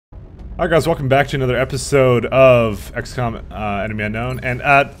Alright guys, welcome back to another episode of XCOM Enemy Unknown. And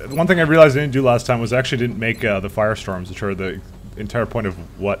one thing I realized I didn't do last time was I actually didn't make the firestorms, which are the entire point of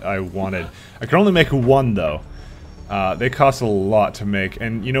what I wanted. I can only make one though. They cost a lot to make,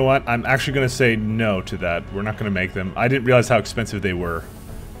 and you know what? I'm actually going to say no to that. We're not going to make them. I didn't realize how expensive they were.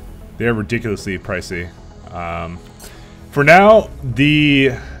 They're ridiculously pricey. For now,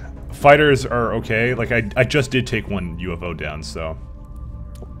 the fighters are okay. Like, I just did take one UFO down, so...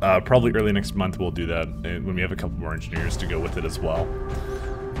 probably early next month we'll do that, when we have a couple more engineers to go with it as well.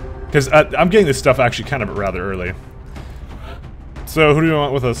 Because I'm getting this stuff actually kind of rather early. So who do we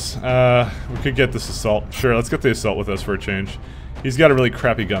want with us? We could get this assault. Sure, let's get the assault with us for a change. He's got a really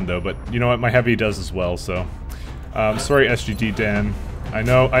crappy gun though, but you know what? My heavy does as well. So sorry, SGD Dan. I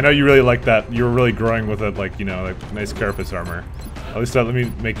know you really like that. You were really growing with it, like, you know, like nice carapace armor. At least let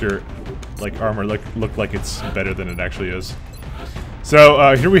me make your like armor look like it's better than it actually is.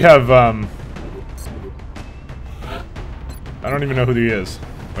 So, here we have, I don't even know who he is.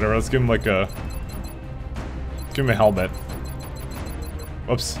 Whatever, let's give him like a... Give him a helmet.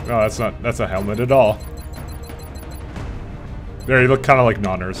 Whoops. No, that's not a helmet at all. There, you look kind of like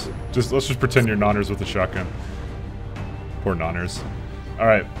Nonners. Let's just pretend you're Nonners with a shotgun. Poor Nonners.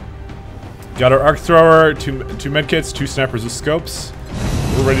 Alright. Got our arc thrower, two medkits, 2 snipers with scopes.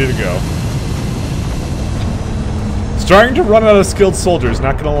 We're ready to go. Starting to run out of skilled soldiers,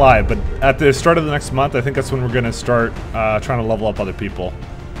 not gonna lie, but at the start of the next month, I think that's when we're gonna start trying to level up other people.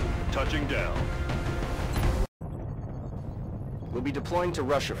 Touching down. We'll be deploying to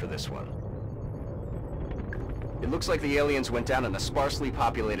Russia for this one. It looks like the aliens went down in a sparsely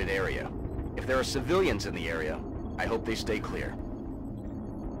populated area. If there are civilians in the area, I hope they stay clear.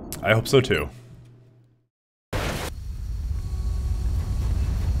 I hope so too.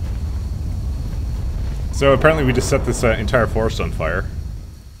 So apparently we just set this entire forest on fire.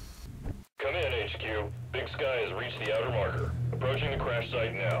 Come in, HQ. Big Sky has reached the outer marker. Approaching the crash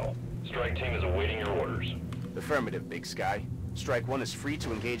site now. Strike team is awaiting your orders. Affirmative, Big Sky. Strike 1 is free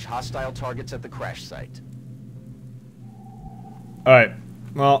to engage hostile targets at the crash site. Alright.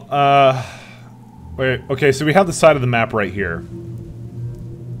 Well, wait, okay, so we have the side of the map right here.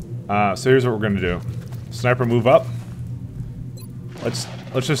 So here's what we're gonna do. Sniper move up. Let's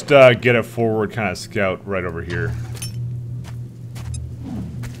just get a forward kind of scout right over here.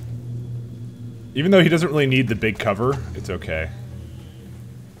 Even though he doesn't really need the big cover, it's okay.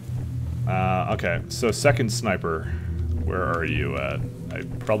 Okay, so second sniper, where are you at? I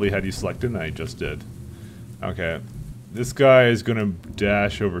probably had you selected and I just did. Okay, this guy is gonna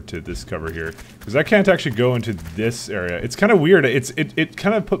dash over to this cover here because I can't actually go into this area. It's kind of weird. It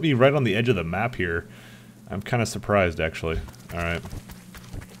kind of put me right on the edge of the map here. I'm kind of surprised actually. All right.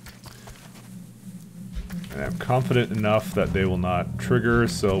 And I'm confident enough that they will not trigger,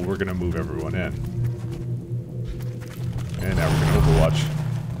 so we're gonna move everyone in. And now we're gonna Overwatch.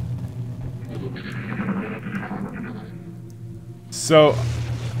 So,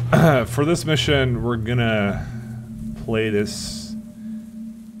 for this mission, we're gonna play this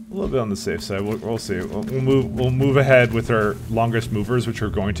a little bit on the safe side. We'll see. We'll move ahead with our longest movers, which are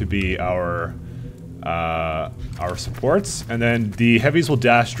going to be our supports, and then the heavies will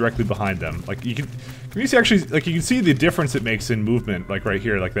dash directly behind them. Like you can see actually, like you can see the difference it makes in movement, like right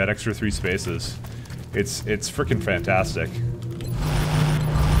here, like that extra 3 spaces. It's freaking fantastic.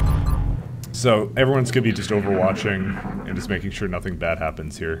 So everyone's gonna be just overwatching and just making sure nothing bad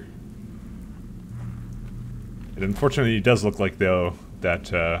happens here. And unfortunately, it does look like though that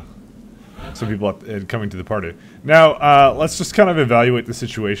some people are coming to the party. Now, let's just kind of evaluate the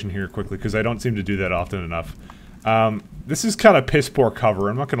situation here quickly, because I don't seem to do that often enough. This is kind of piss poor cover,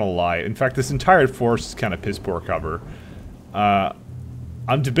 I'm not gonna lie. In fact, this entire forest is kind of piss poor cover.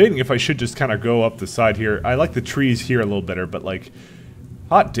 I'm debating if I should just kind of go up the side here. I like the trees here a little better, but like,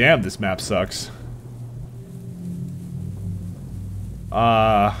 hot damn, this map sucks.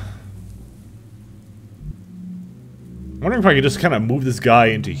 I'm wondering if I could just kind of move this guy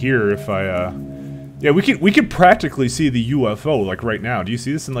into here if I, yeah, we could practically see the UFO, like, right now. Do you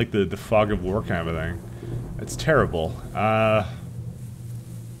see this in, like, the fog of war kind of a thing? It's terrible. Let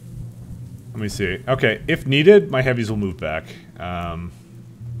me see. Okay, if needed, my heavies will move back.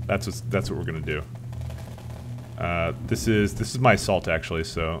 That's what we're gonna do. This is my assault, actually,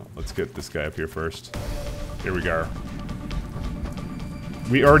 so let's get this guy up here first. Here we go.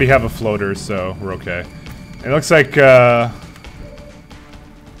 We already have a floater, so we're okay. It looks like they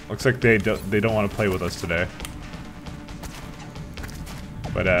don't want to play with us today.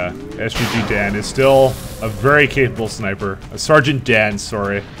 But SGG Dan is still a very capable sniper. Sergeant Dan,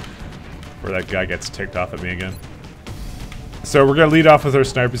 sorry, where that guy gets ticked off at me again. So we're gonna lead off with our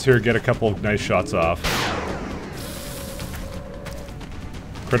snipers here, get a couple of nice shots off.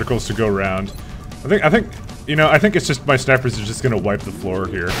 Criticals to go around. I think it's just my snipers are just gonna wipe the floor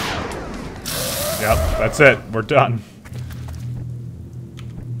here. Yep, that's it. We're done.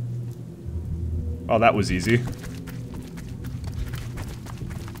 Oh, that was easy.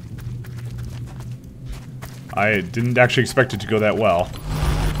 I didn't actually expect it to go that well.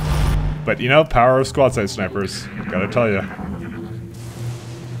 But, you know, power of squad sight snipers. Gotta tell you.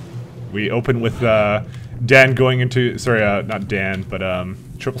 We open with Dan going into... Sorry, not Dan, but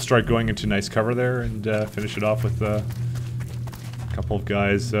Triple Strike going into nice cover there, and finish it off with a couple of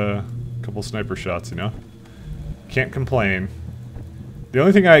guys, couple sniper shots, you know? Can't complain. The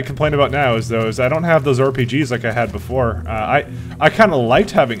only thing I complain about now is I don't have those RPGs like I had before. I kind of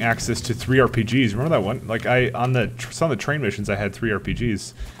liked having access to 3 RPGs. Remember that one? Like on some of the train missions I had 3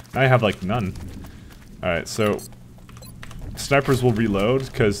 RPGs. Now I have like none. Alright, so snipers will reload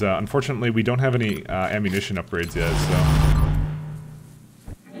because unfortunately we don't have any ammunition upgrades yet, so.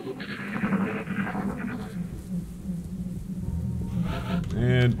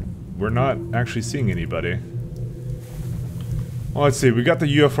 And we're not actually seeing anybody. Well, let's see, we got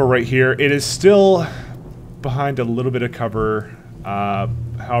the UFO right here. It is still behind a little bit of cover.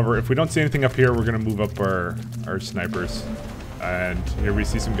 However, if we don't see anything up here, we're gonna move up our snipers. And here we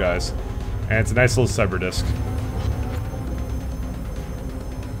see some guys. And it's a nice little cyber disc.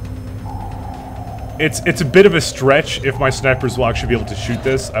 It's a bit of a stretch if my snipers will actually be able to shoot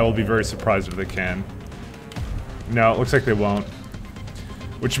this. I will be very surprised if they can. No, it looks like they won't.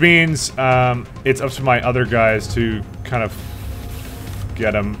 Which means it's up to my other guys to kind of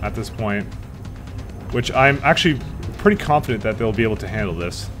get them at this point. Which I'm actually pretty confident that they'll be able to handle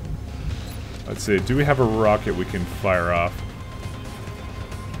this. Let's see, do we have a rocket we can fire off?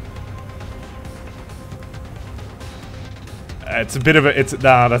 It's a bit of a,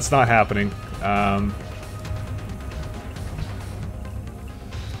 nah, that's not happening.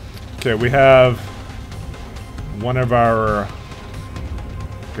 Okay, we have one of our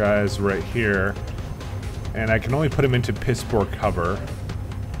guys right here, and I can only put him into piss poor cover.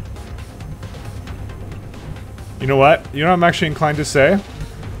 You know what? You know what I'm actually inclined to say?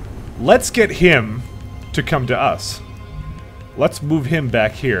 Let's get him to come to us. Let's move him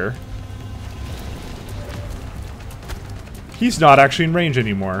back here. He's not actually in range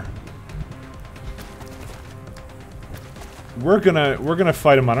anymore. We're gonna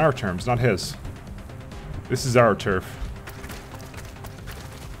fight him on our terms, not his. This is our turf.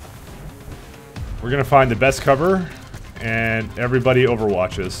 We're gonna find the best cover, and everybody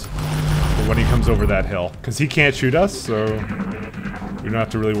overwatches for when he comes over that hill. Because he can't shoot us, so we don't have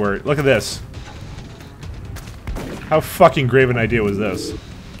to really worry. Look at this. How fucking grave an idea was this?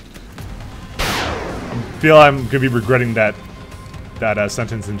 I feel I'm gonna be regretting that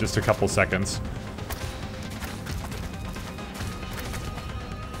sentence in just a couple seconds.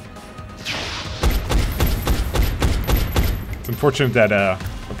 It's unfortunate that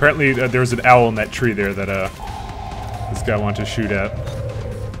apparently there was an owl in that tree there that this guy wanted to shoot at.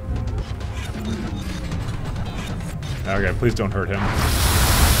 Okay, please don't hurt him.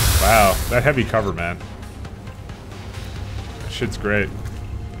 Wow, that heavy cover, man. That shit's great.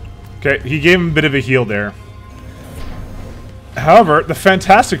 Okay, he gave him a bit of a heal there. However, the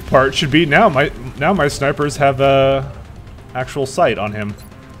fantastic part should be now my snipers have actual sight on him.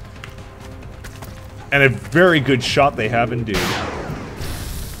 And a very good shot they have indeed.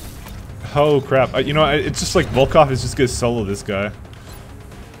 Oh crap. You know, it's just like Volkov is just gonna solo this guy.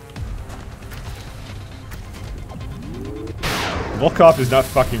 Volkov is not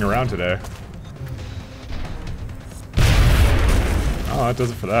fucking around today. Oh, that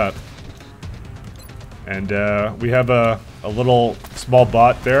does it for that. And we have a little small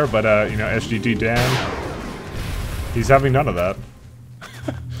bot there, but you know, SGD Dan, he's having none of that.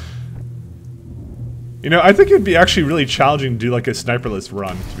 You know, I think it'd be actually really challenging to do like a sniperless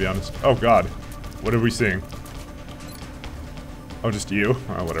run, to be honest. Oh god, what are we seeing? Oh, just you?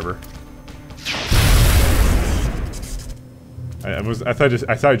 Oh, whatever. I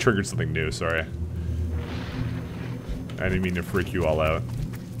thought I triggered something new. Sorry. I didn't mean to freak you all out.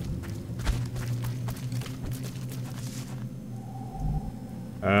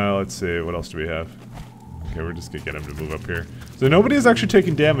 Let's see, what else do we have? Okay, we're just gonna get him to move up here. So nobody is actually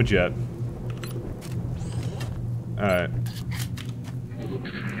taking damage yet. Alright.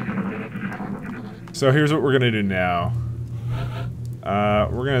 So here's what we're gonna do now.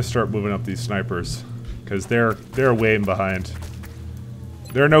 We're gonna start moving up these snipers. Because they're way in behind.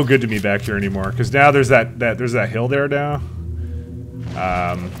 They're no good to me back here anymore. Because now there's that hill there now.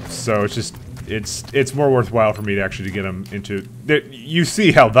 So it's just it's more worthwhile for me to actually get them into. You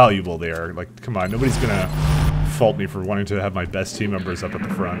see how valuable they are. Like, come on, nobody's gonna fault me for wanting to have my best team members up at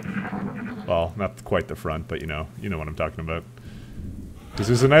the front. Well, not quite the front, but you know what I'm talking about. Because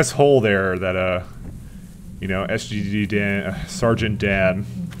there's a nice hole there that you know, SGD Dan, Sergeant Dan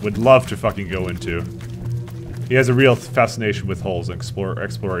would love to fucking go into. He has a real fascination with holes and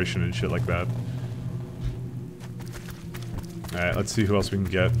exploration and shit like that. Alright, let's see who else we can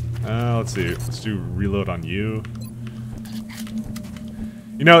get. Let's see. Let's do reload on you.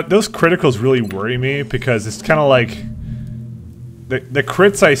 You know, those criticals really worry me because it's kind of like... The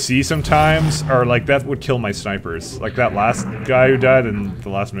crits I see sometimes are like, that would kill my snipers. Like that last guy who died in the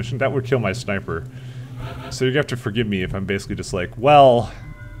last mission, that would kill my sniper. So you have to forgive me if I'm basically just like, well...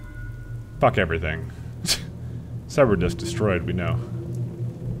 Fuck everything. Cyber disk destroyed, we know.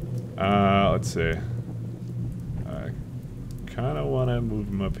 Let's see. Kind of want to move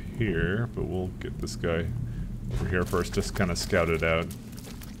him up here, but we'll get this guy over here first, just kind of scout it out.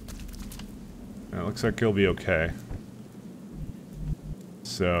 It looks like he'll be okay.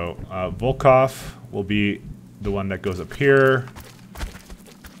 So, Volkov will be the one that goes up here.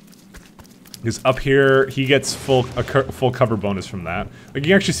 Because up here, he gets full cover bonus from that. Like, you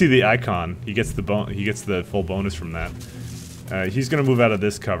can actually see the icon. He gets the full bonus from that. He's gonna move out of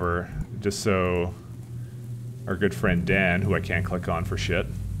this cover, just so our good friend Dan, who I can't click on for shit,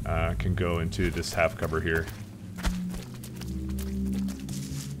 can go into this half cover here.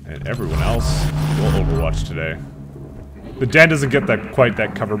 And everyone else will Overwatch today. The Dan doesn't get quite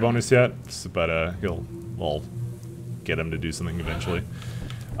that cover bonus yet, but we'll get him to do something eventually.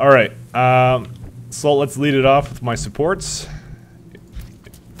 Alright, so let's lead it off with my supports.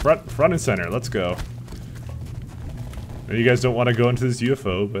 Front and center, let's go. You guys don't want to go into this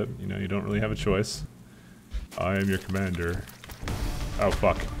UFO, but you know, you don't really have a choice. I am your commander. Oh,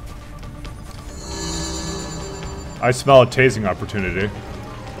 fuck. I smell a tasing opportunity.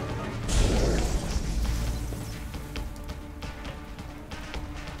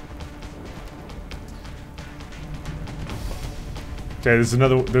 Okay, there's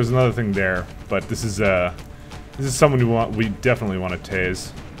another thing there, but this is someone we definitely want to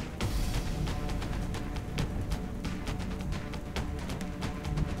tase.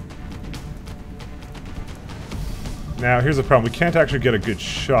 Now, here's the problem. We can't actually get a good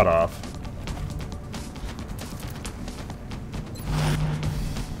shot off.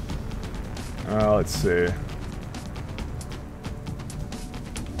 Let's see.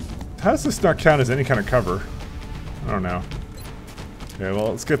 How does this not count as any kind of cover? I don't know. Okay, well,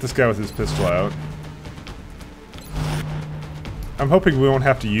 let's get this guy with his pistol out. I'm hoping we won't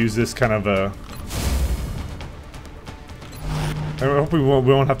have to use this kind of a... I hope we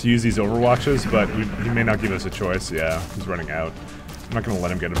won't have to use these overwatches, but he may not give us a choice. Yeah, he's running out. I'm not going to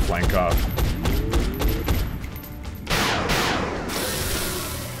let him get a flank off.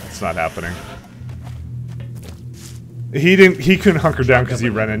 It's not happening. He couldn't hunker down because he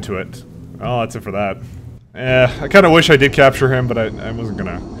ran into it. Oh, that's it for that. I kind of wish I did capture him, but I wasn't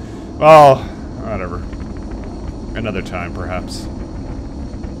gonna. Well, whatever. Another time, perhaps.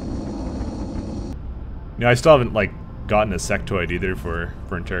 Yeah, I still haven't, like, gotten a sectoid either for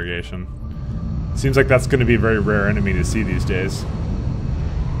interrogation. Seems like that's gonna be a very rare enemy to see these days.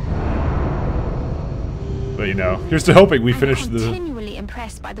 But, you know, here's to hoping we finish the... I'm continually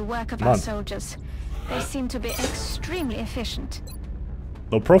impressed by the work of our soldiers. They seem to be extremely efficient.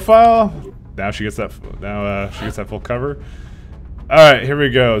 Low profile. Now she gets that. Now she gets that full cover. All right, here we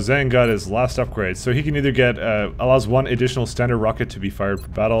go. Zhang got his last upgrade, so he can either get allows one additional standard rocket to be fired per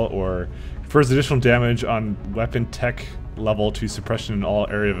battle, or confers additional damage on weapon tech level to suppression in all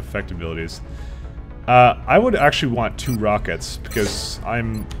area of effect abilities. I would actually want 2 rockets because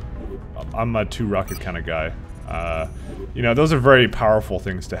I'm a 2 rocket kind of guy. You know, those are very powerful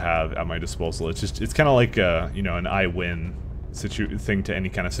things to have at my disposal. It's kind of like you know, an I win thing to any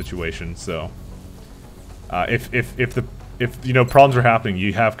kind of situation. So if you know, problems are happening,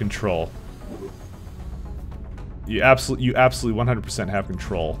 you have control. You absolutely 100% have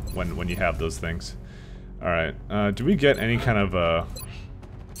control when you have those things. All right, do we get any kind of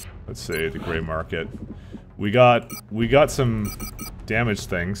let's say the gray market? We got some damage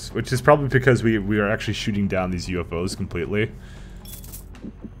things, which is probably because we are actually shooting down these UFOs completely.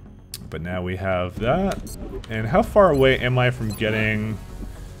 But now we have that. And how far away am I from getting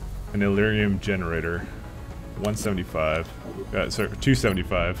an Illyrium generator? 175. Sorry,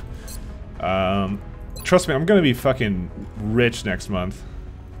 275. Trust me, I'm gonna be fucking rich next month.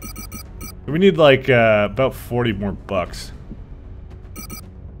 We need like about 40 more bucks.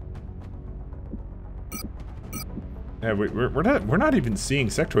 Yeah, we're not even seeing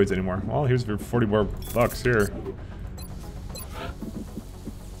sectoids anymore. Well, here's for 40 more bucks here.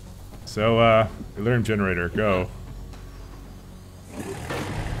 So, Illyrium generator, go.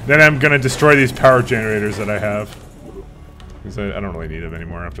 Then I'm gonna destroy these power generators that I have. Because I don't really need them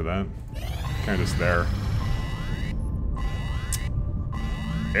anymore after that. Kind of just there.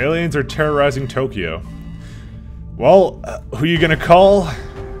 Aliens are terrorizing Tokyo. Well, who you gonna call?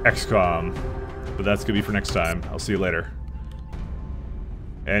 XCOM. But that's gonna be for next time. I'll see you later.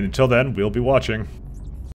 And until then, we'll be watching.